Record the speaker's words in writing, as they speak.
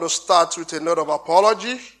To start with a note of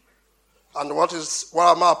apology. And what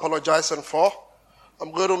am I apologizing for?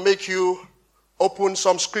 I'm going to make you open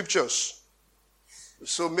some scriptures.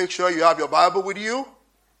 So make sure you have your Bible with you,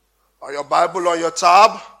 or your Bible on your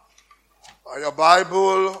tab, or your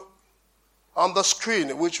Bible on the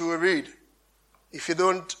screen, which you will read. If you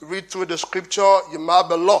don't read through the scripture, you might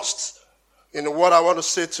be lost in what I want to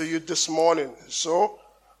say to you this morning. So,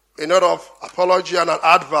 a note of apology and an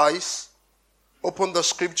advice. Open the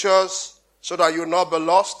scriptures so that you'll not be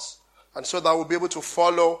lost and so that we'll be able to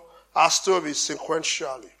follow our stories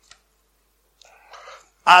sequentially.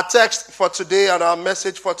 Our text for today and our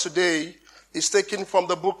message for today is taken from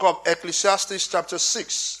the book of Ecclesiastes chapter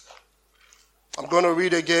 6. I'm going to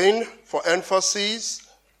read again for emphasis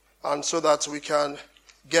and so that we can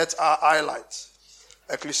get our highlights.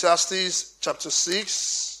 Ecclesiastes chapter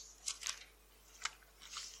 6.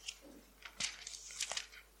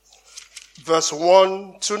 Verse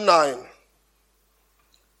 1 to 9.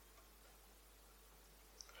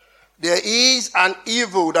 There is an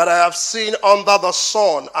evil that I have seen under the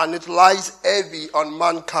sun, and it lies heavy on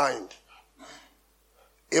mankind.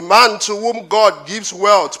 A man to whom God gives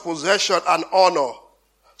wealth, possession, and honor,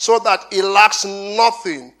 so that he lacks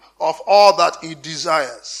nothing of all that he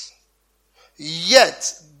desires.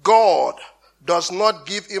 Yet God does not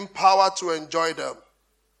give him power to enjoy them,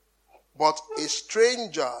 but a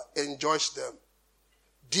stranger enjoys them.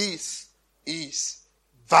 This is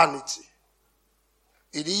vanity.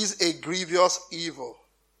 It is a grievous evil.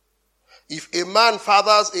 If a man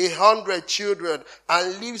fathers 100 children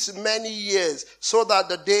and lives many years, so that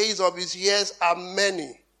the days of his years are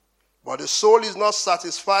many, but the soul is not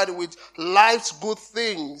satisfied with life's good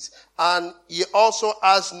things, and he also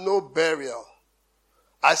has no burial.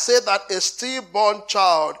 I say that a stillborn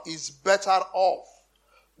child is better off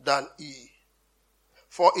than he.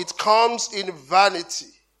 For it comes in vanity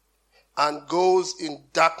and goes in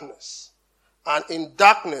darkness. And in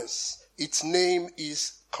darkness its name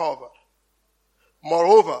is covered.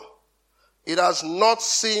 Moreover, it has not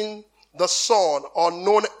seen the sun or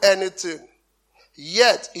known anything,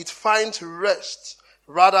 yet it finds rest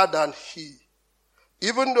rather than he.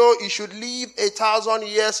 Even though it should live 1,000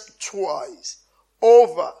 years twice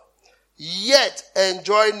over, yet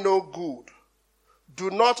enjoy no good. Do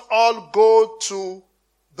not all go to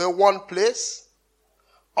the one place?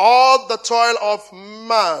 All the toil of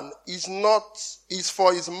man is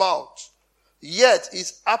for his mouth, yet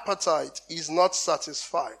his appetite is not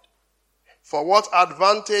satisfied. For what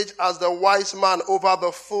advantage has the wise man over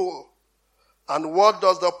the fool? And what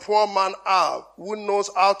does the poor man have who knows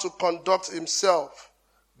how to conduct himself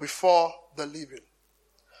before the living?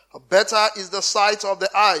 Better is the sight of the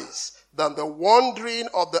eyes than the wandering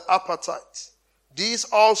of the appetite. This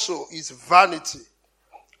also is vanity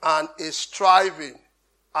and a striving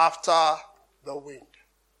after the wind.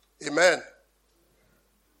 Amen.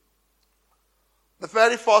 The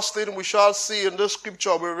very first thing we shall see in this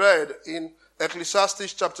scripture we read in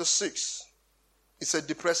Ecclesiastes chapter 6 is a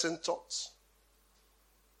depressing thought.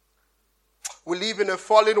 We live in a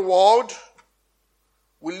fallen world.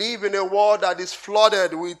 We live in a world that is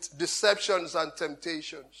flooded with deceptions and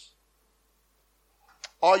temptations.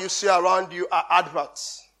 All you see around you are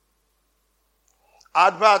adverts.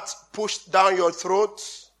 Adverts pushed down your throat,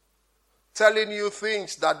 telling you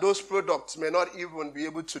things that those products may not even be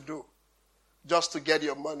able to do, just to get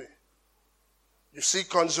your money. You see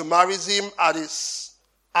consumerism at its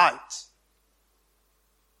height.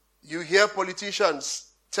 You hear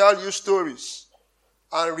politicians tell you stories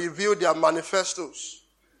and reveal their manifestos.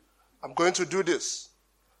 I'm going to do this.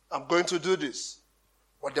 I'm going to do this.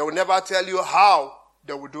 But they will never tell you how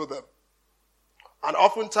they will do them. And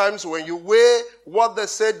oftentimes when you weigh what they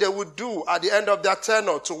said they would do at the end of their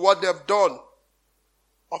tenure to what they've done,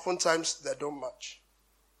 oftentimes they don't match.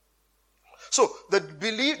 So the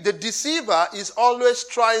deceiver is always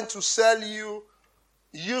trying to sell you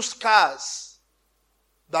used cars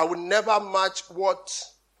that will never match what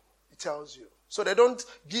he tells you. So they don't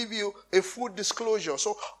give you a full disclosure.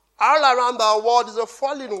 So all around our world is a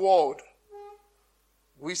fallen world.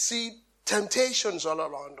 We see temptations all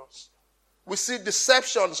around us. We see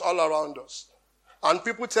deceptions all around us. And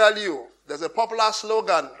people tell you, there's a popular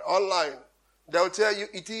slogan online. They'll tell you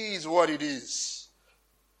it is what it is.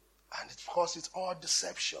 And of course it's all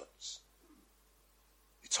deceptions.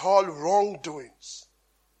 It's all wrongdoings.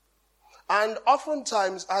 And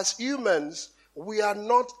oftentimes as humans, we are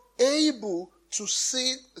not able to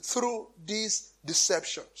see through these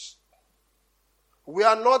deceptions. We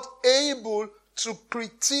are not able to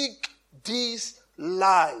critique these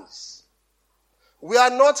lies. We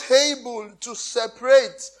are not able to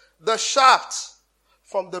separate the shaft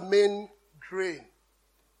from the main grain.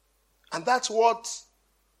 And that's what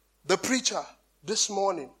the preacher this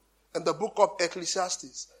morning in the book of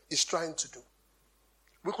Ecclesiastes is trying to do.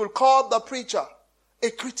 We could call the preacher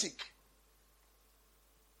a critic.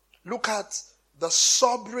 Look at the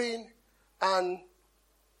sobering and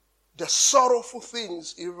the sorrowful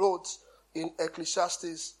things he wrote in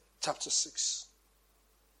Ecclesiastes chapter 6.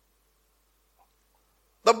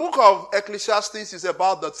 The book of Ecclesiastes is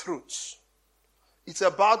about the truths. It's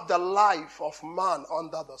about the life of man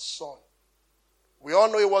under the sun. We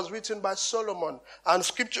all know it was written by Solomon, and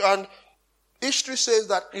scripture and history says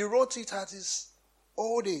that he wrote it at his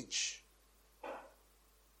old age.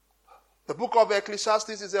 The book of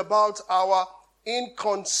Ecclesiastes is about our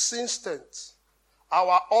inconsistent,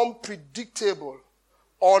 our unpredictable,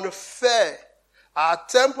 unfair, our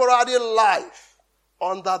temporary life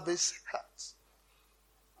under this earth.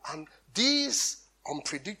 And this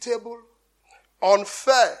unpredictable,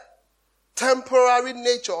 unfair, temporary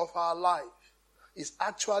nature of our life is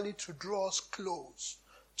actually to draw us close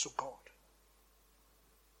to God.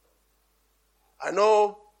 I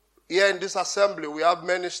know here in this assembly we have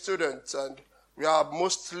many students and we are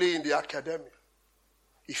mostly in the academic.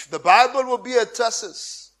 If the Bible will be a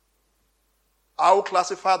thesis, I will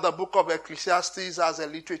classify the book of Ecclesiastes as a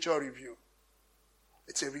literature review.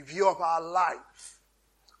 It's a review of our life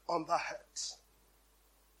on the earth.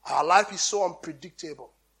 Our life is so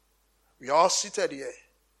unpredictable. We are all seated here.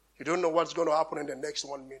 You don't know what's going to happen in the next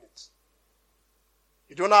 1 minute.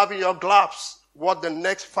 You don't have in your grasp what the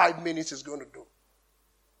next 5 minutes is going to do.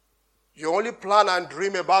 You only plan and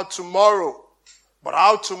dream about tomorrow. But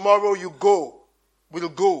how tomorrow will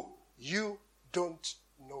go, you don't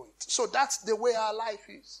know it. So that's the way our life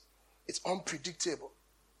is. It's unpredictable.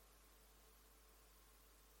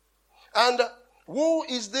 And who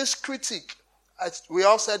is this critic? We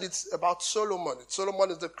all said it's about Solomon.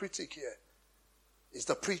 Solomon is the critic here. He's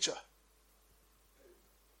the preacher.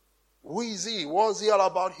 Who is he? What's he all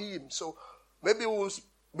about him? So maybe we'll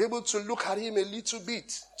be able to look at him a little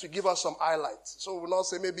bit to give us some highlights. So we'll not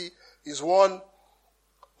say maybe he's one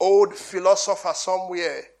old philosopher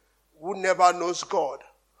somewhere who never knows God,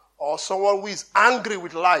 or someone who is angry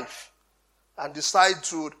with life and decide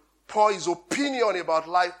to pour his opinion about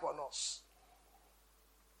life on us.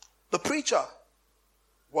 The preacher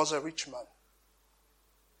was a rich man.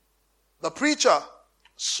 The preacher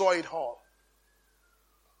saw it all.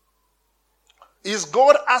 His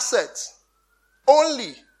gold asset,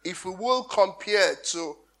 only if we will compare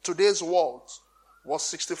to today's world, was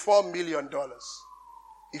 $64 million.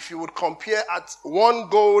 If you would compare at one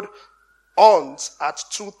gold ounce at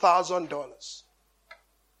 $2,000.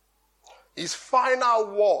 His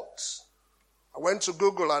final words, I went to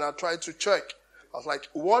Google and I tried to check. I was like,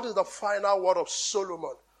 what is the final word of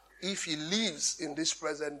Solomon if he lives in this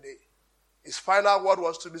present day? His final word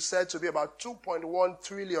was to be said to be about $2.1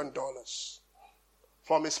 trillion.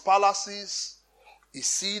 From his palaces, his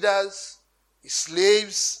cedars, his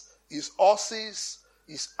slaves, his horses,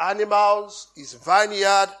 his animals, his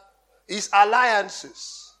vineyard, his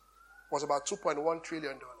alliances was about $2.1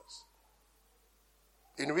 trillion.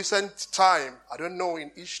 In recent time, I don't know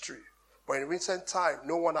in history, but in recent time,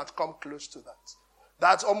 no one had come close to that.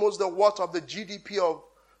 That's almost the worth of the GDP of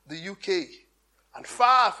the UK and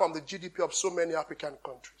far from the GDP of so many African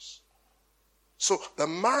countries. So the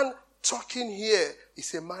man talking here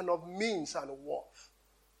is a man of means and worth.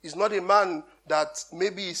 He's not a man that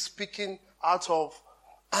maybe is speaking out of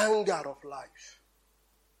anger of life.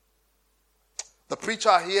 The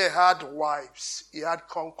preacher here had wives. He had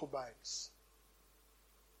concubines.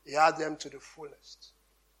 He had them to the fullest.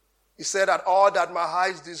 He said that all that my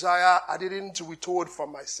eyes desire, I didn't withhold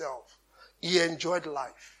from myself. He enjoyed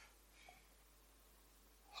life.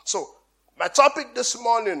 So, my topic this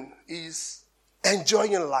morning is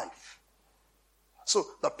enjoying life. So,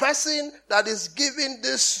 the person that is giving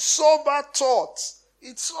this sober thought,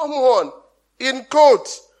 it's someone, in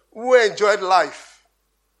quotes, who enjoyed life.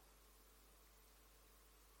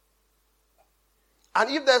 And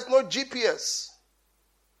if there's no GPS,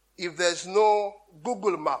 if there's no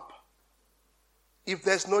Google map, if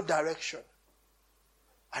there's no direction,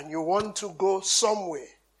 and you want to go somewhere,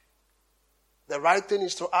 the right thing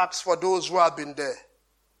is to ask for those who have been there.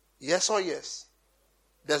 Yes or yes?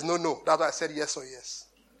 There's no. That's why I said yes or yes.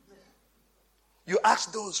 You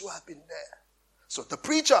ask those who have been there. So the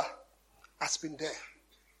preacher has been there.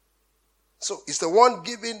 So he's the one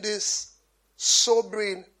giving this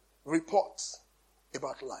sobering report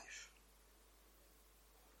about life.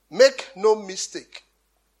 Make no mistake.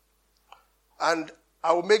 And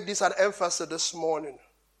I will make this an emphasis this morning.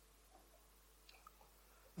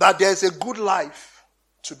 That there is a good life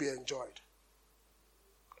to be enjoyed.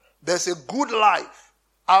 There's a good life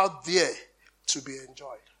out there to be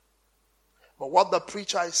enjoyed. But what the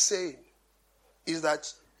preacher is saying is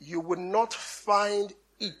that you will not find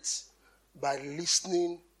it by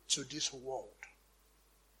listening to this world.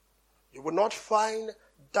 You will not find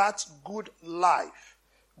that good life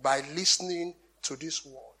by listening to this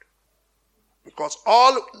world. Because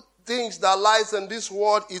all things that lies in this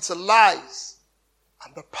world, it's lies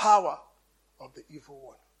and the power of the evil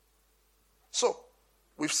one. So,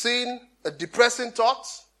 we've seen a depressing thought.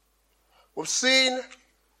 We've seen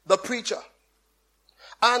the preacher.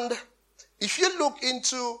 And if you look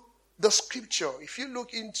into the scripture, if you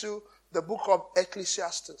look into the book of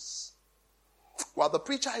Ecclesiastes, while the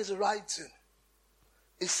preacher is writing,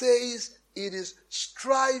 it says it is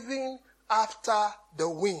striving after the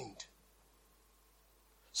wind.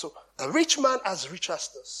 So a rich man as rich as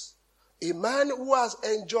this, a man who has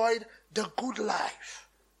enjoyed the good life,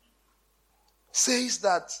 says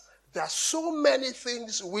that there are so many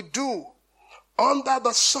things we do under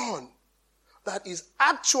the sun that is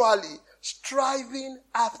actually striving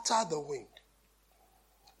after the wind.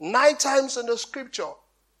 9 times in the scripture,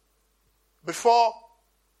 before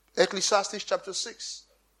Ecclesiastes chapter 6,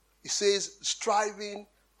 it says striving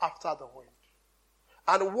after the wind.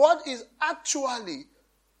 And what is actually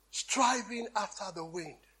striving after the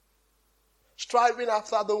wind? Striving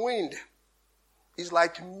after the wind is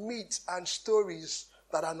like myths and stories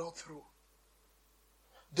that are not true.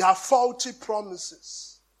 They are faulty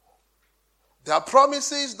promises. They are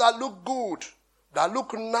promises that look good, that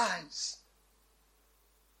look nice,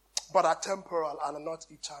 but are temporal and are not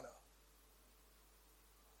eternal.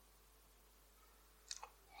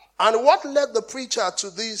 And what led the preacher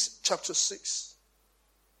to this chapter 6?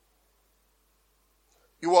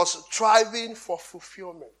 He was striving for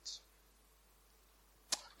fulfillment.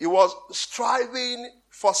 He was striving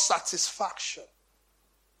for satisfaction.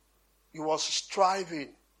 He was striving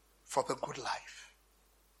for the good life.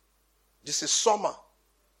 This is summer.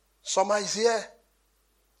 Summer is here.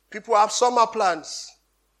 People have summer plans.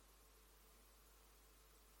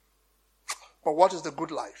 But what is the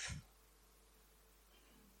good life?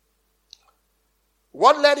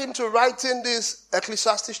 What led him to writing this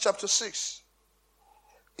Ecclesiastes chapter 6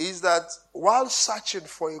 is that while searching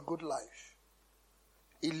for a good life,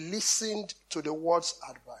 he listened to the word's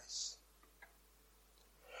advice.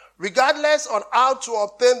 Regardless on how to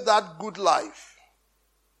obtain that good life,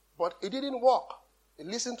 but it didn't work. He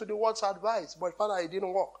listened to the word's advice, but found out it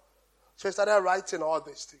didn't work. So he started writing all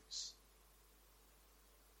these things.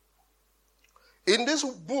 In this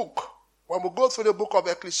book, when we go through the book of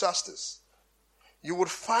Ecclesiastes, you would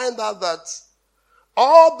find out that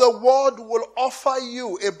all the world will offer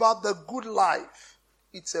you about the good life,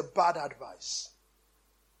 it's a bad advice.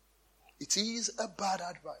 It is a bad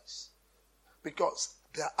advice. Because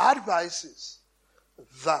there are advices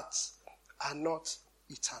that are not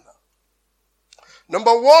eternal.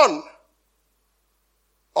 Number one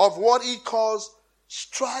of what he calls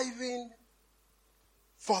striving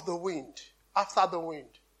for the wind, after the wind,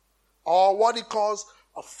 or what he calls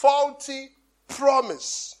a faulty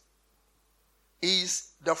promise,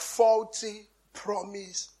 is the faulty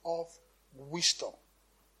promise of wisdom.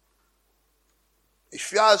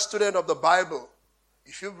 If you are a student of the Bible,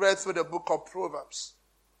 if you've read through the book of Proverbs,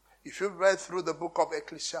 if you've read through the book of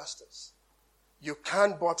Ecclesiastes, you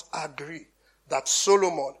can't but agree that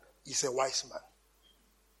Solomon is a wise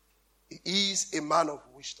man. He is a man of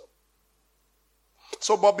wisdom.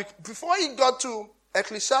 So, but before he got to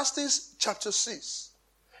Ecclesiastes chapter 6,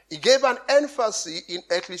 he gave an emphasis in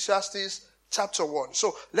Ecclesiastes chapter 1.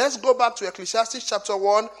 So let's go back to Ecclesiastes chapter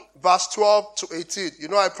 1, verse 12 to 18. You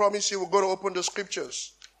know, I promise you we're going to open the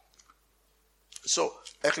scriptures. So,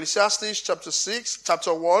 Ecclesiastes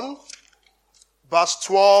chapter 1, verse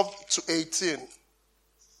 12 to 18.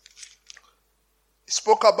 He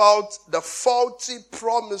spoke about the faulty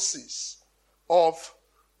promises of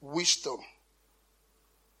wisdom.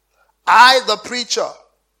 I, the preacher,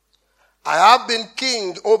 I have been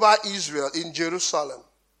king over Israel in Jerusalem.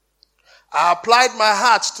 I applied my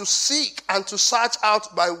heart to seek and to search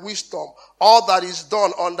out by wisdom all that is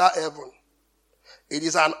done under heaven. It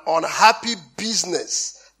is an unhappy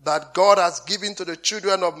business that God has given to the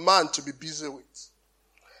children of man to be busy with.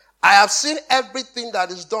 I have seen everything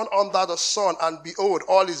that is done under the sun, and behold,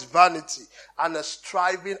 all is vanity and a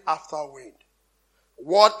striving after wind.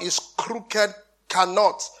 What is crooked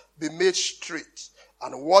cannot be made straight,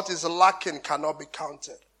 and what is lacking cannot be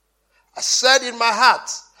counted. I said in my heart,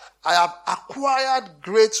 I have acquired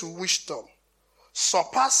great wisdom,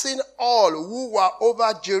 surpassing all who were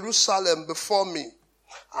over Jerusalem before me,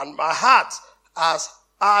 and my heart has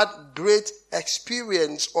had great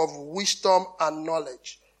experience of wisdom and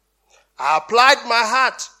knowledge. I applied my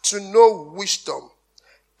heart to know wisdom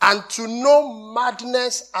and to know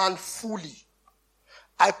madness and folly.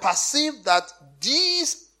 I perceived that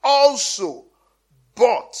these also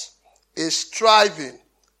but a striving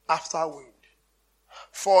after wind.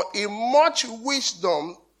 For in much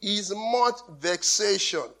wisdom is much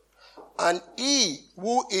vexation, and he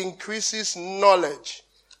who increases knowledge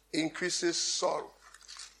increases sorrow.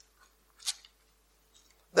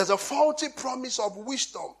 There's a faulty promise of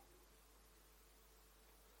wisdom.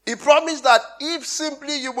 He promised that if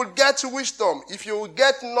simply you would get wisdom, if you will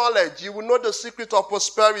get knowledge, you will know the secret of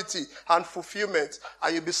prosperity and fulfillment,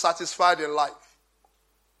 and you'll be satisfied in life.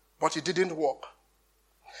 But it didn't work.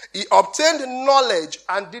 He obtained knowledge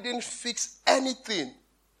and didn't fix anything.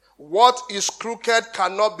 What is crooked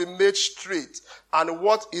cannot be made straight, and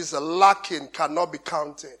what is lacking cannot be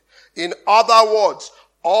counted. In other words,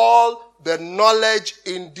 all the knowledge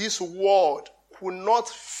in this world could not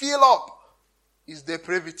fill up his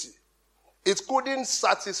depravity. It couldn't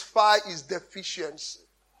satisfy his deficiency.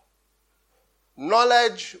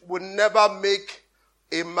 Knowledge will never make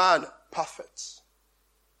a man perfect.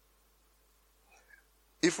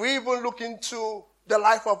 If we even look into the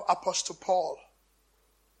life of Apostle Paul,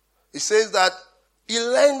 he says that he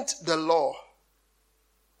learned the law.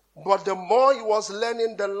 But the more he was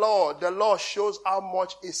learning the law shows how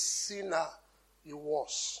much a sinner he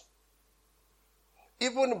was.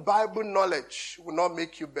 Even Bible knowledge will not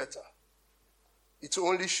make you better. It will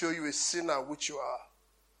only show you a sinner which you are.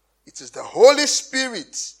 It is the Holy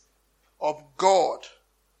Spirit of God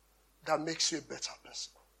that makes you a better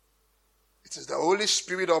person. It is the Holy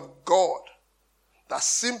Spirit of God that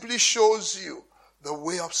simply shows you the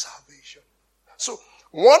way of salvation. So,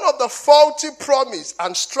 one of the faulty promise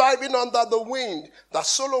and striving under the wind that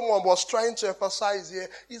Solomon was trying to emphasize here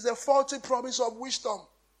is a faulty promise of wisdom.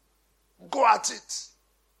 Go at it.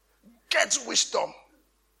 Get wisdom.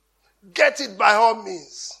 Get it by all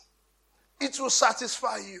means. It will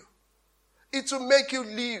satisfy you. It will make you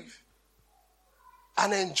live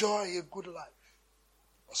and enjoy a good life.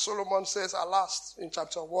 Solomon says at last in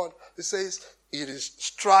chapter 1, he says, it is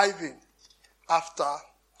striving after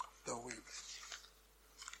the wind.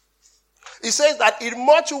 He says that in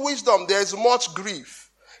much wisdom there is much grief.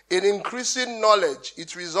 In increasing knowledge,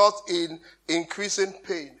 it results in increasing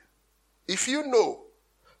pain. If you know,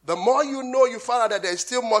 the more you know, you find out that there is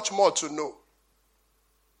still much more to know.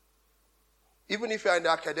 Even if you are in the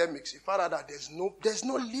academics, you find out that there's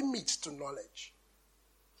no limit to knowledge.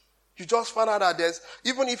 You just find out that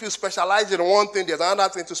even if you specialize in one thing, there's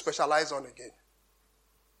another thing to specialize on again.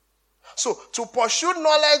 So, to pursue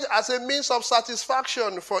knowledge as a means of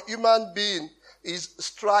satisfaction for human being is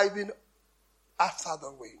striving after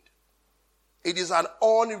the wind. It is an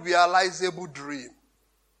unrealizable dream.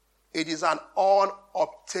 It is an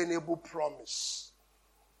unobtainable promise.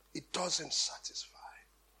 It doesn't satisfy.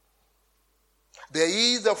 There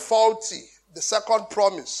is the second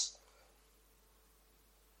promise,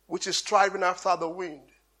 which is striving after the wind,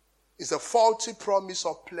 is a faulty promise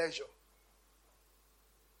of pleasure.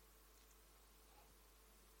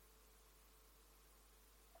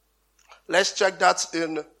 Let's check that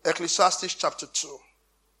in Ecclesiastes chapter 2.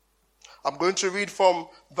 I'm going to read from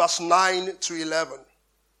verse 9 to 11.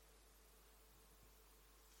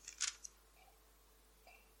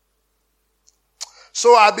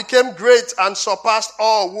 So I became great and surpassed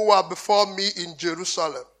all who were before me in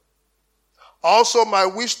Jerusalem. Also my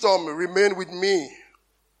wisdom remained with me,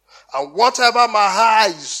 and whatever my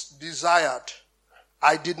eyes desired,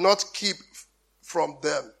 I did not keep from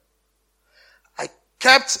them. I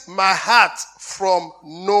kept my heart from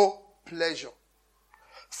no pleasure.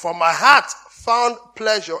 For my heart found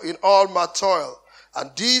pleasure in all my toil, and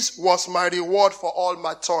this was my reward for all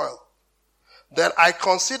my toil. Then I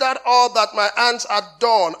considered all that my hands had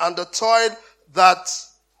done, and the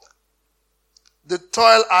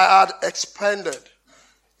toil I had expended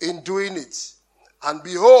in doing it. And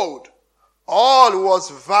behold, all was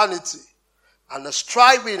vanity and a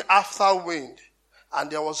striving after wind, and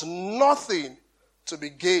there was nothing to be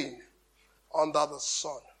gained under the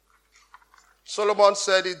sun. Solomon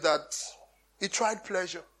said it that he tried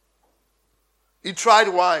pleasure. He tried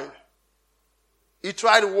wine. He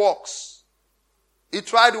tried works. He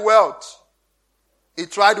tried wealth. He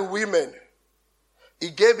tried women. He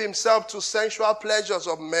gave himself to sensual pleasures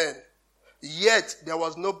of men. Yet there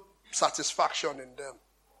was no satisfaction in them.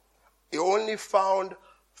 He only found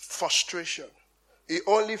frustration. He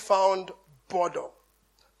only found boredom.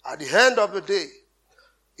 At the end of the day,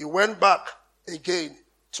 he went back again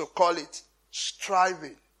to call it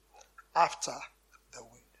striving after the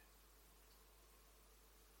wind.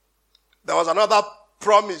 There was another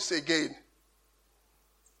promise again.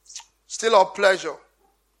 Still of pleasure.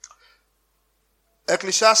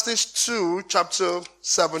 Ecclesiastes 2, chapter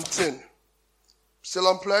 17. Still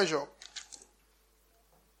on pleasure.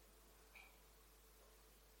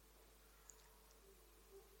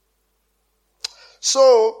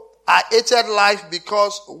 So I hated life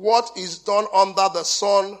because what is done under the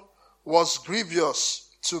sun was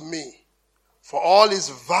grievous to me, for all is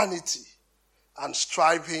vanity and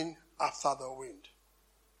striving after the wind.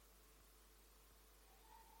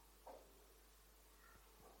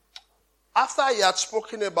 After he had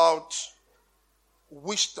spoken about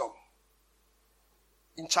wisdom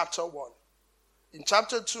in chapter 1, in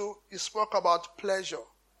chapter 2, he spoke about pleasure,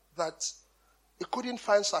 that he couldn't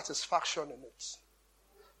find satisfaction in it.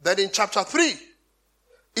 Then in chapter 3,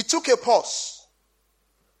 he took a pause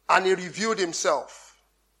and he reviewed himself.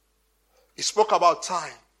 He spoke about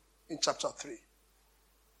time in chapter 3.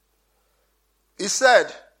 He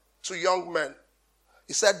said to young men,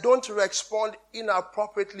 he said, don't respond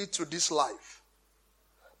inappropriately to this life,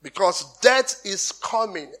 because death is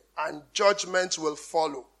coming and judgment will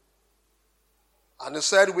follow. And he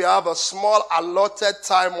said, we have a small allotted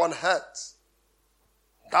time on earth.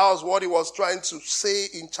 That was what he was trying to say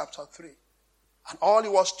in chapter 3. And all he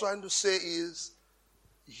was trying to say is,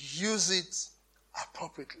 use it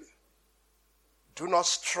appropriately. Do not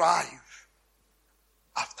strive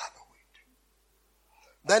after the wind.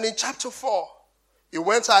 Then in chapter 4, he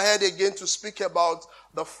went ahead again to speak about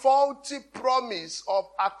the faulty promise of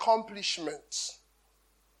accomplishment.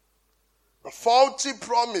 The faulty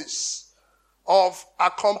promise of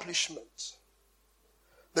accomplishment.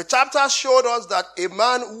 The chapter showed us that a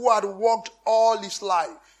man who had worked all his life,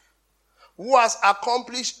 who has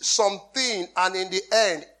accomplished something, and in the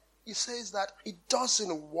end, he says that it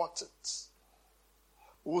doesn't want it.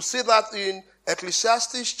 We'll see that in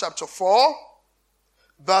Ecclesiastes chapter 4,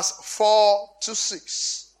 verse 4 to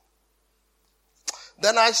 6.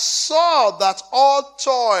 Then I saw that all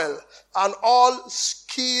toil and all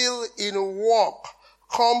skill in work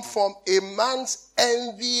come from a man's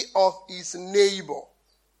envy of his neighbor.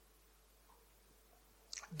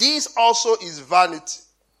 This also is vanity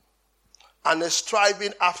and a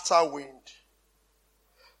striving after wind.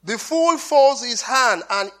 The fool folds his hand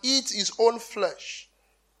and eats his own flesh.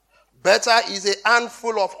 Better is a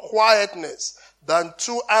handful of quietness than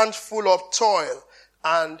 2 handfuls of toil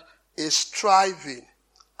and a striving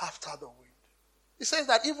after the wind. He says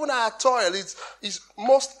that even our toil is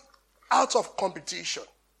most out of competition.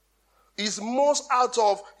 It's most out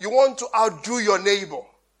of, you want to outdo your neighbor.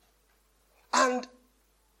 And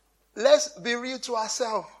let's be real to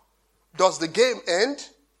ourselves. Does the game end?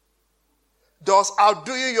 Does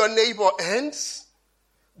outdoing your neighbor end?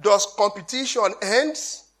 Does competition end?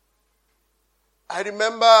 I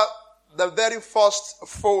remember the very first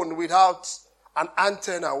phone without an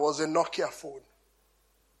antenna was a Nokia phone.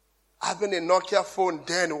 Having a Nokia phone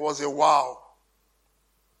then was a wow.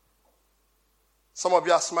 Some of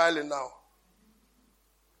you are smiling now.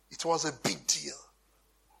 It was a big deal.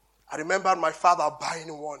 I remember my father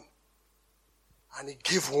buying one, and he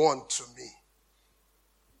gave one to me.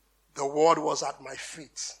 The world was at my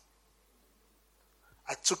feet.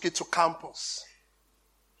 I took it to campus.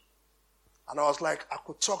 And I was like, I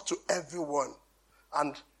could talk to everyone.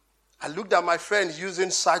 And I looked at my friend using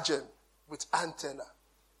Sergeant with antenna.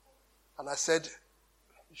 And I said,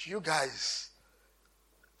 you guys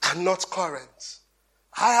are not current.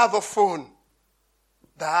 I have a phone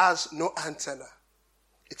that has no antenna.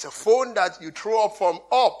 It's a phone that you throw up from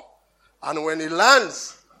up. And when it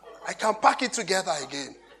lands, I can pack it together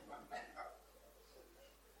again.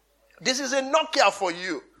 This is a Nokia for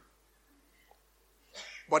you.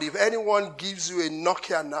 But if anyone gives you a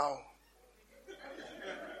Nokia now,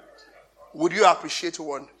 would you appreciate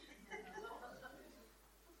one?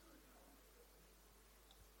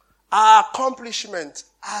 Our accomplishment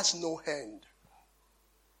has no end.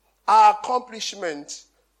 Our accomplishment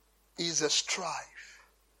is a strive.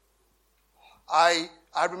 I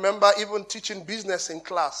remember even teaching business in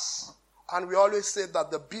class, and we always said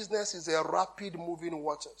that the business is a rapid moving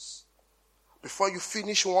waters. Before you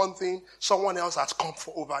finish one thing, someone else has come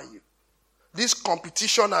over you. This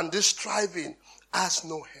competition and this striving has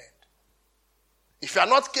no end. If you are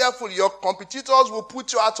not careful, your competitors will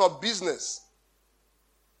put you out of business.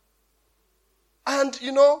 And,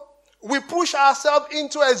 we push ourselves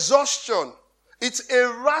into exhaustion. It's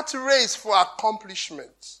a rat race for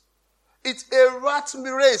accomplishment. It's a rat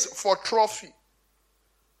race for trophy.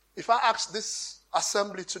 If I ask this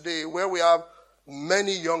assembly today, where we have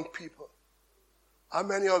many young people, how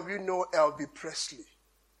many of you know Elvis Presley?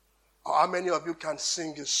 Or how many of you can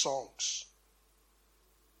sing his songs?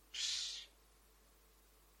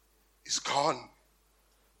 It's gone.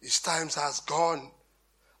 His times has gone.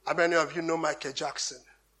 How many of you know Michael Jackson?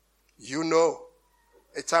 You know.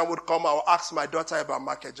 A time would come, I will ask my daughter about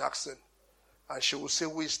Michael Jackson. And she will say,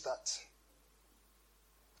 who is that?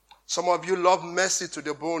 Some of you love Messi to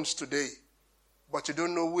the bones today. But you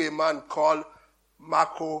don't know who a man called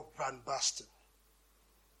Marco van Basten.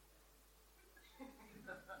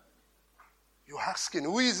 You're asking,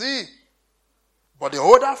 who is he? But the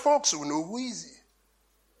older folks will know who is he.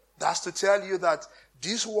 That's to tell you that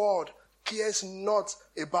this world cares not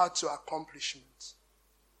about your accomplishments.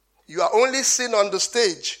 You are only seen on the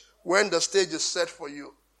stage when the stage is set for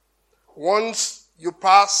you. Once you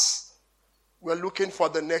pass, we're looking for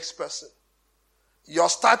the next person. Your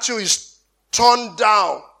statue is torn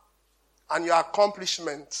down and your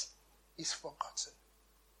accomplishment is forgotten.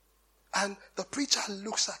 And the preacher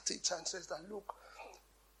looks at it and says that, look,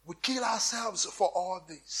 we kill ourselves for all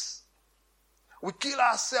this. We kill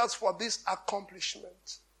ourselves for this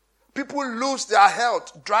accomplishment. People lose their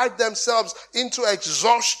health, drive themselves into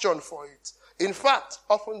exhaustion for it. In fact,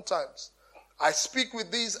 oftentimes, I speak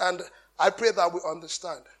with these and I pray that we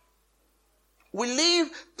understand. We leave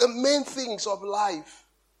the main things of life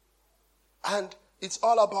and it's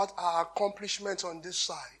all about our accomplishment on this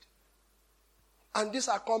side. And this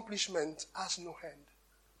accomplishment has no end.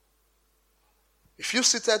 If you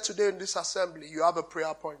seated today in this assembly, you have a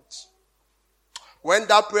prayer point. When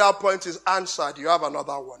that prayer point is answered, you have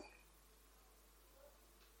another one.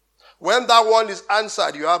 When that one is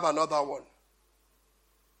answered, you have another one.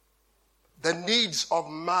 The needs of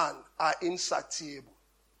man are insatiable.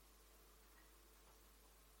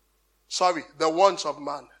 Sorry, the wants of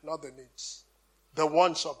man, not the needs. The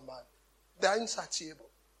wants of man. They are insatiable.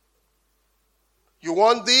 You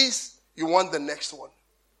want this, you want the next one.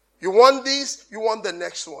 You want this, you want the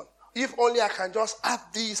next one. If only I can just have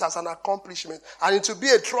this as an accomplishment and it will be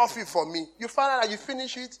a trophy for me. You find out that you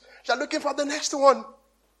finish it, you're looking for the next one.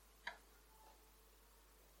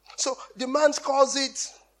 So the man calls it,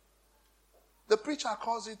 the preacher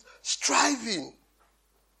calls it striving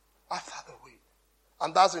after the wind.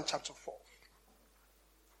 And that's in chapter 4.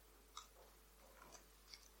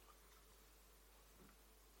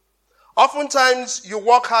 Oftentimes, you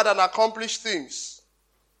work hard and accomplish things.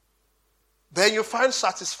 Then you find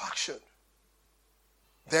satisfaction.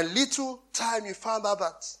 Then little time you find out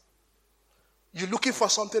that you're looking for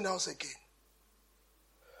something else again.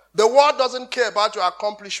 The world doesn't care about your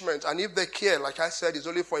accomplishment. And if they care, like I said, it's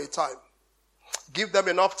only for a time. Give them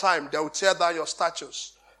enough time. They will tear down your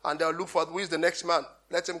statues. And they'll look for who is the next man.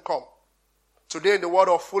 Let him come. Today in the world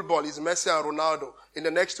of football is Messi and Ronaldo. In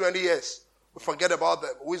the next 20 years, we forget about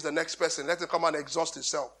them. Who is the next person? Let him come and exhaust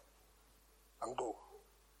himself and go.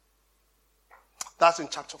 That's in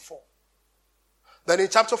chapter 4. Then in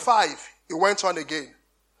chapter 5, he went on again.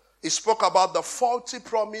 He spoke about the faulty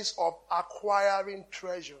promise of acquiring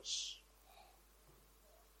treasures.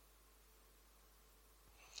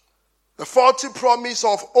 The faulty promise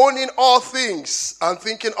of owning all things and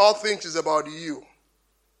thinking all things is about you.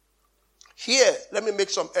 Here, let me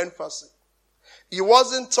make some emphasis. He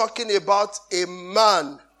wasn't talking about a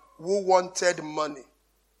man who wanted money.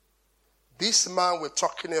 This man we're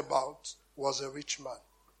talking about was a rich man.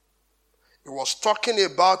 He was talking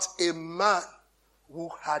about a man who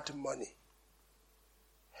had money.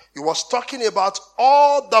 He was talking about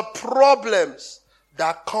all the problems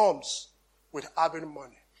that comes with having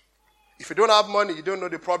money. If you don't have money, you don't know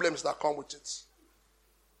the problems that come with it.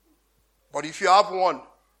 But if you have one,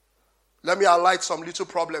 let me highlight some little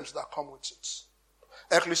problems that come with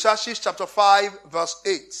it. Ecclesiastes chapter 5 verse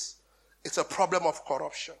 8. It's a problem of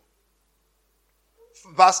corruption.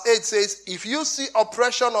 Verse 8 says, if you see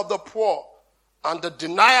oppression of the poor and the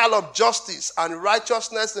denial of justice and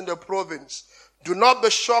righteousness in the province, do not be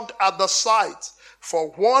shocked at the sight, for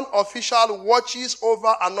one official watches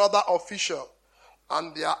over another official,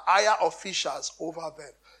 and there are higher officials over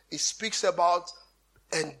them. It speaks about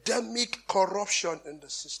endemic corruption in the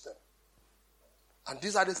system. And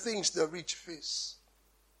these are the things the rich face.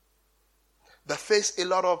 They face a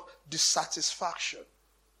lot of dissatisfaction.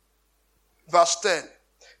 Verse 10.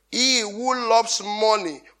 He who loves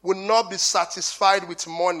money will not be satisfied with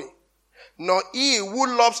money, nor he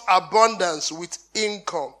who loves abundance with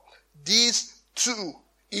income. This too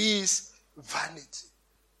is vanity.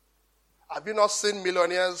 Have you not seen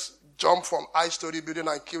millionaires jump from high-story building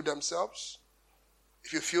and kill themselves?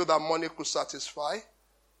 If you feel that money could satisfy.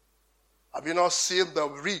 Have you not seen the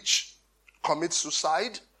rich commit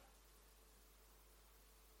suicide?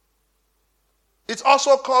 It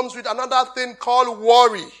also comes with another thing called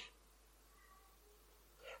worry.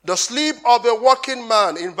 The sleep of a working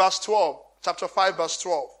man in verse 12, chapter 5, verse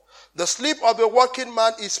 12. The sleep of a working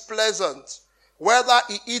man is pleasant, whether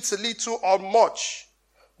he eats little or much.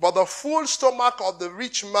 But the full stomach of the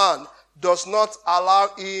rich man does not allow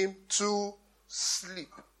him to sleep.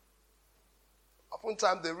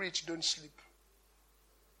 Oftentimes the rich don't sleep.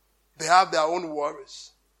 They have their own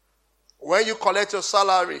worries. When you collect your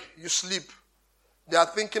salary, you sleep. They are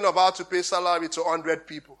thinking of how to pay salary to 100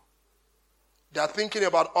 people. They are thinking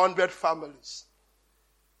about 100 families.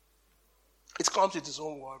 It comes with its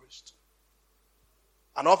own worries too.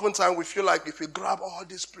 And oftentimes we feel like if we grab all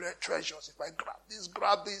these treasures, if I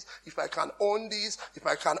grab this, if I can own this, if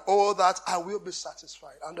I can own that, I will be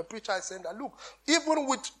satisfied. And the preacher is saying that, look, even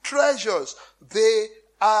with treasures, they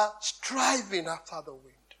are striving after the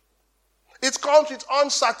wind. It comes with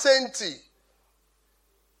uncertainty.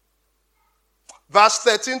 Verse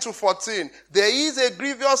 13 to 14. There is a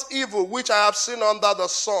grievous evil which I have seen under the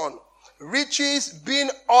sun. Riches being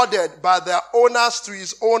ordered by their owners to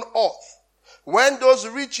his own earth. When those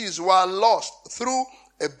riches were lost through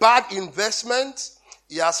a bad investment,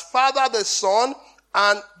 he has fathered the son,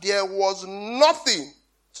 and there was nothing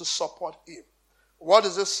to support him. What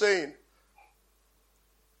is it saying?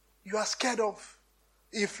 You are scared of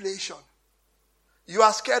inflation. You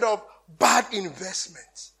are scared of bad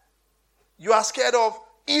investment. You are scared of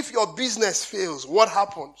if your business fails, what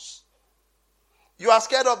happens? You are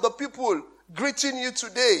scared of the people greeting you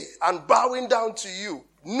today and bowing down to you,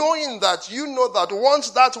 knowing that you know that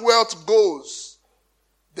once that wealth goes,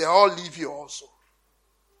 they all leave you also.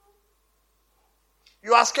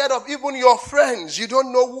 You are scared of even your friends. You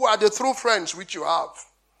don't know who are the true friends which you have.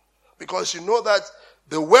 Because you know that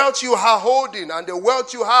the wealth you are holding and the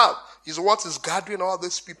wealth you have is what is gathering all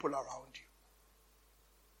these people around you.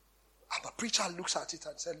 And the preacher looks at it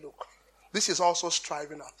and said, look, this is also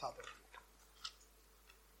striving after the wind.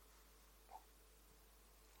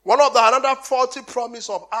 One of the another faulty promise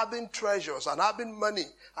of having treasures and having money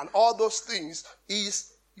and all those things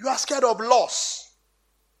is you are scared of loss.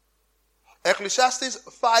 Ecclesiastes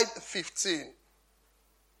 5:15.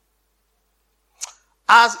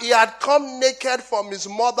 As he had come naked from his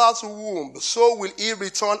mother's womb, so will he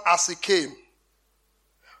return as he came.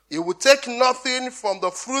 He will take nothing from the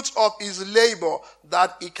fruit of his labor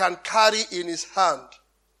that he can carry in his hand.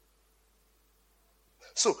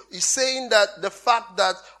 So he's saying that the fact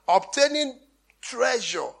that obtaining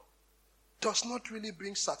treasure does not really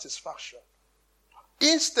bring satisfaction.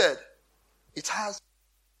 Instead, it has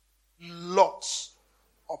lots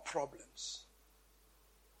of problems.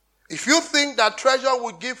 If you think that treasure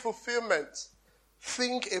will give fulfillment,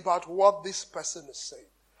 think about what this person is saying.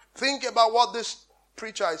 Think about what this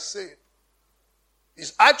preacher is saying.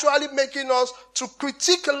 He's actually making us to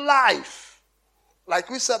critique life. Like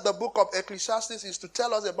we said, the book of Ecclesiastes is to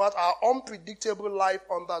tell us about our unpredictable life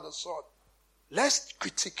under the sun. Let's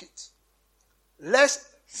critique it.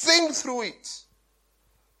 Let's think through it.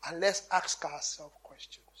 And let's ask ourselves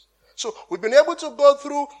questions. So we've been able to go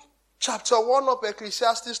through chapter 1 of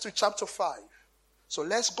Ecclesiastes to chapter 5. So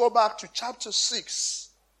let's go back to chapter 6,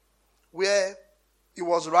 where he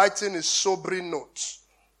was writing his sobering notes.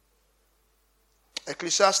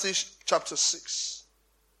 Ecclesiastes chapter 6.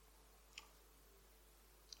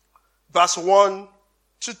 Verse 1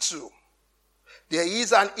 to 2. There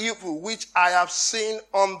is an evil which I have seen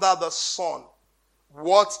under the sun.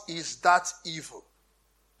 What is that evil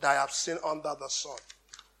that I have seen under the sun?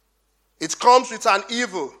 It comes with an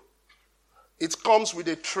evil. It comes with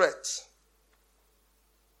a threat.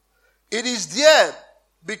 It is there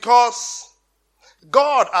because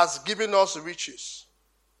God has given us riches.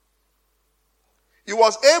 He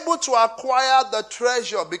was able to acquire the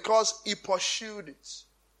treasure because he pursued it.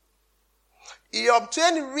 He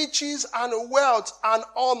obtained riches and wealth and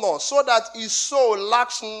honor so that his soul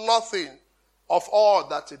lacks nothing of all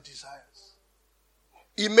that he desires.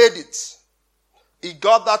 He made it. He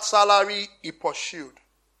got that salary he pursued.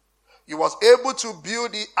 He was able to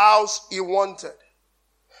build the house he wanted.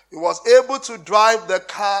 He was able to drive the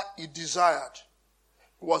car he desired.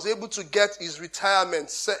 He was able to get his retirement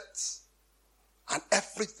set and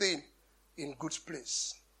everything in good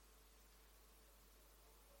place.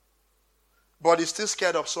 But he's still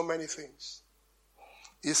scared of so many things.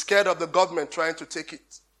 He's scared of the government trying to take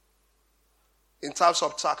it in terms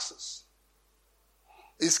of taxes.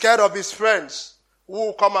 He's scared of his friends who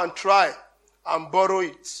will come and try and borrow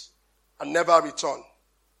it and never return.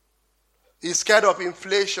 He's scared of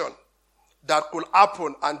inflation that could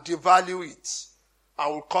happen and devalue it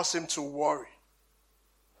and will cause him to worry.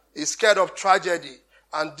 He's scared of tragedy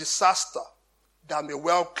and disaster that may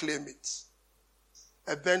well claim it.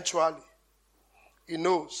 Eventually, he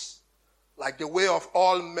knows, like the way of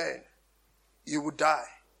all men, he will die.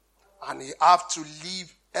 And he have to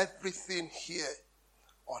leave everything here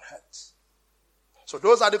on earth. So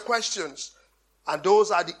those are the questions, and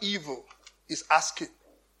those are the evil he's asking.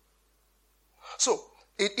 So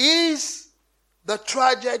it is the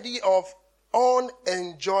tragedy of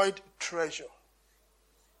unenjoyed treasure.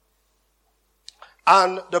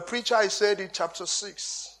 And the preacher is said in chapter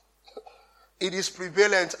 6, it is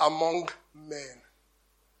prevalent among men.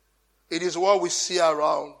 It is what we see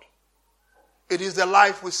around. It is the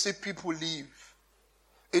life we see people live.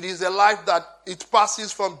 It is the life that it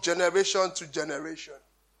passes from generation to generation.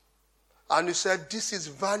 And he said, this is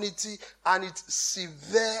vanity and it's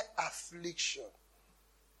severe affliction.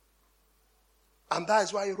 And that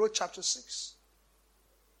is why he wrote chapter 6.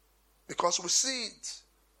 Because we see it.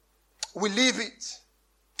 We live it.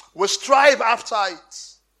 We strive after it.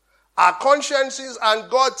 Our consciences and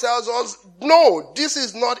God tells us, no, this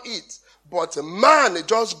is not it. But man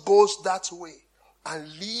just goes that way and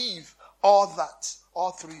leave all that,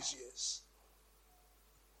 all 3 years.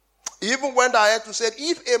 Even when I had to say,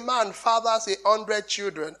 if a man fathers 100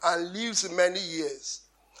 children and lives many years,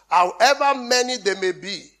 however many they may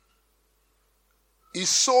be, his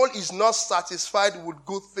soul is not satisfied with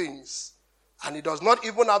good things, and he does not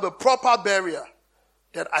even have a proper burial,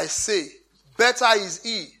 then I say, better is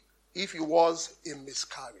he if he was a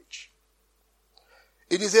miscarriage.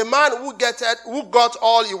 It is a man who got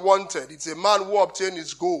all he wanted. It's a man who obtained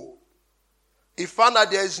his goal. He found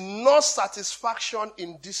that there is no satisfaction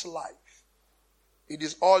in this life. It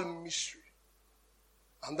is all mystery.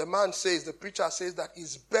 And the man says, the preacher says that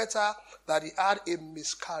it's better that he had a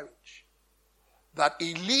miscarriage. That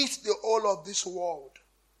he lived the whole of this world.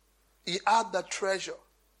 He had the treasure.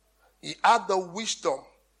 He had the wisdom.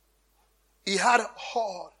 He had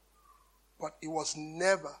all. But he was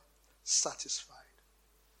never satisfied.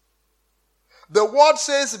 The word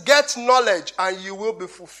says, get knowledge and you will be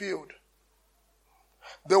fulfilled.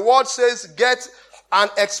 The word says, get and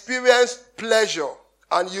experience pleasure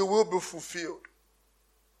and you will be fulfilled.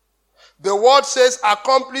 The word says,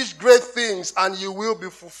 accomplish great things and you will be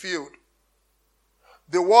fulfilled.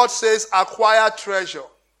 The word says, acquire treasure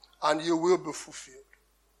and you will be fulfilled.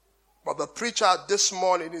 But the preacher this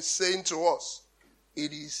morning is saying to us,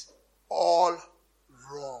 it is all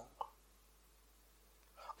wrong.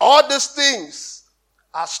 All these things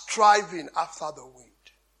are striving after the wind.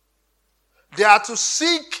 They are to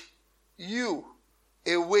seek you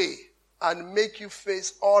away and make you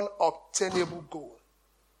face unobtainable goal.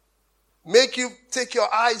 Make you take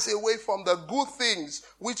your eyes away from the good things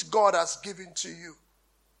which God has given to you.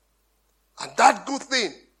 And that good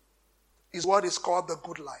thing is what is called the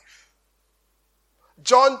good life.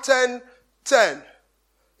 John 10:10,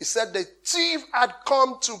 he said the thief had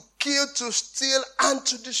come to kill, to steal, and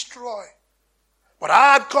to destroy. But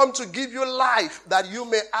I had come to give you life that you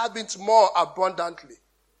may have it more abundantly.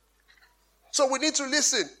 So we need to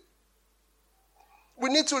listen. We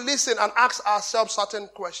need to listen and ask ourselves certain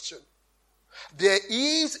questions. There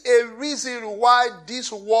is a reason why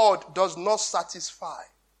this world does not satisfy.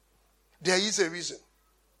 There is a reason.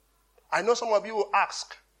 I know some of you will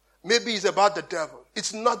ask, maybe it's about the devil.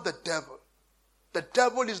 It's not the devil. The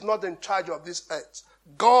devil is not in charge of this earth.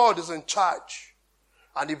 God is in charge.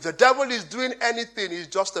 And if the devil is doing anything, he's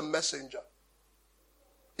just a messenger.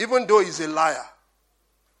 Even though he's a liar.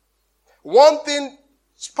 One thing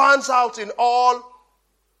stands out in all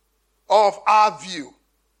of our view.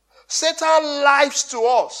 Satan lies to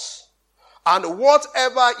us, and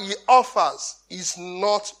whatever he offers is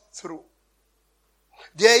not true.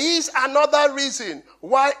 There is another reason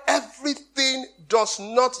why everything does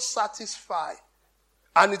not satisfy,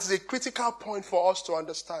 and it's a critical point for us to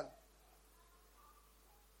understand.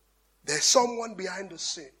 There's someone behind the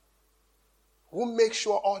scene who makes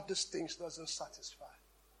sure all these things doesn't satisfy.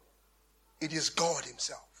 It is God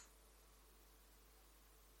himself.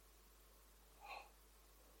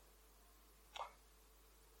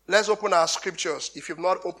 Let's open our scriptures, if you've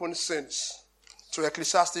not opened since, to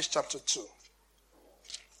Ecclesiastes chapter 2.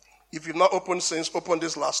 If you've not opened since, open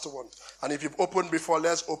this last one. And if you've opened before,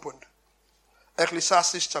 let's open.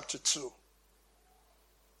 Ecclesiastes chapter 2.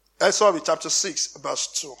 Chapter 6, verse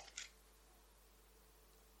 2.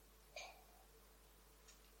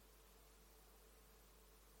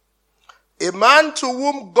 A man to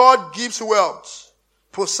whom God gives wealth,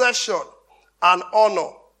 possession, and honor,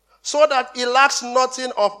 so that he lacks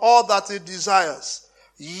nothing of all that he desires.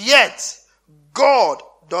 Yet, God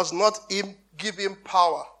does not give him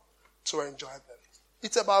power to enjoy them.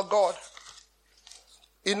 It's about God.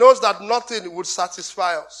 He knows that nothing would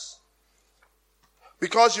satisfy us.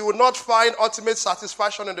 Because you will not find ultimate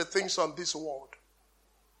satisfaction in the things of this world.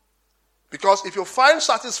 Because if you find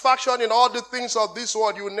satisfaction in all the things of this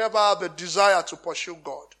world, you will never have a desire to pursue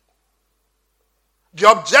God. The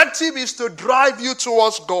objective is to drive you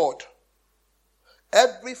towards God.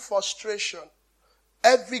 Every frustration,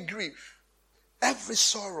 every grief, every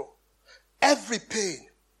sorrow, every pain,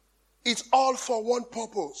 it's all for one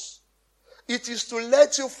purpose. It is to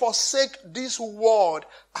let you forsake this world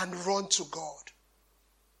and run to God.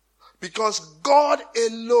 Because God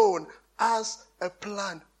alone has a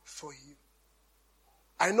plan for you.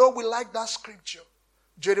 I know we like that scripture.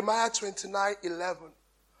 Jeremiah 29:11.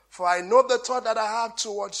 For I know the thought that I have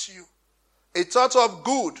towards you, a thought of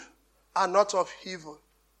good and not of evil,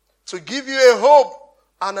 to give you a hope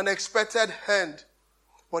and an expected end.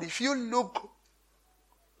 But if you look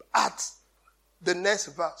at the next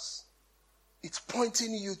verse, it's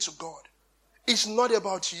pointing you to God. It's not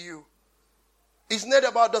about you. It's not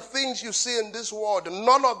about the things you see in this world.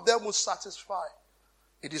 None of them will satisfy.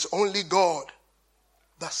 It is only God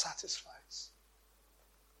that satisfies.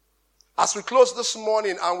 As we close this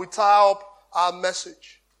morning and we tie up our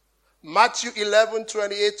message, Matthew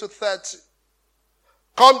 11:28-30.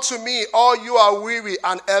 Come to me, all you are weary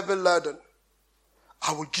and heavy laden.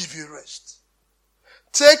 I will give you rest.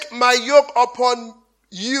 Take my yoke upon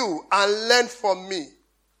you and learn from me.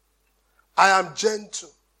 I am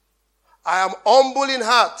gentle. I am humble in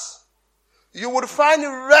heart. You will find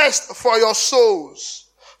rest for your souls.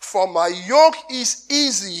 For my yoke is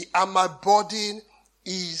easy and my burden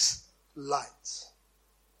is light.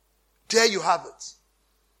 There you have it.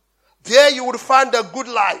 There you will find a good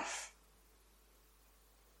life.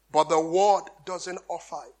 But the world doesn't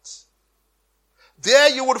offer it. There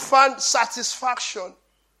you will find satisfaction.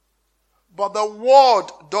 But the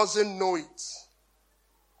world doesn't know it.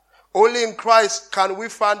 Only in Christ can we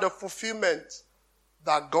find the fulfillment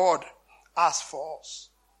that God has for us.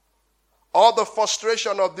 All the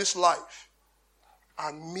frustration of this life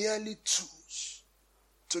are merely tools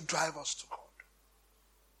to drive us to God.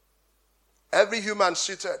 Every human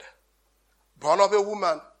seated, born of a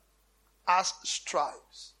woman, has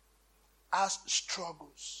strives, has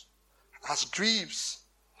struggles, has griefs,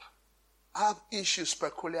 have issues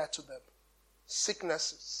peculiar to them,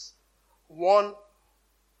 sicknesses, one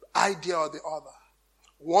idea or the other,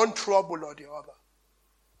 one trouble or the other,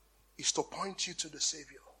 is to point you to the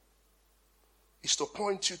Savior, is to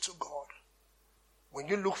point you to God. When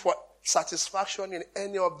you look for satisfaction in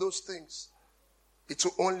any of those things, it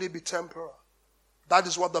will only be temporal. That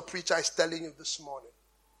is what the preacher is telling you this morning.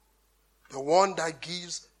 The one that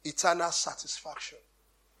gives eternal satisfaction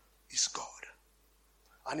is God.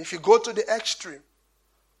 And if you go to the extreme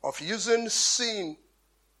of using sin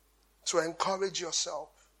to encourage yourself,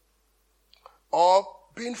 or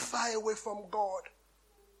being far away from God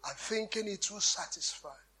and thinking it will satisfy,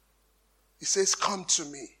 he says, come to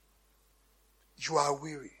me. You are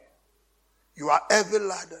weary. You are heavy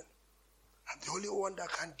laden. I'm the only one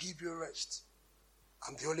that can give you rest.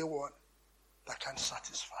 I'm the only one that can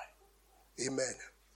satisfy. Amen.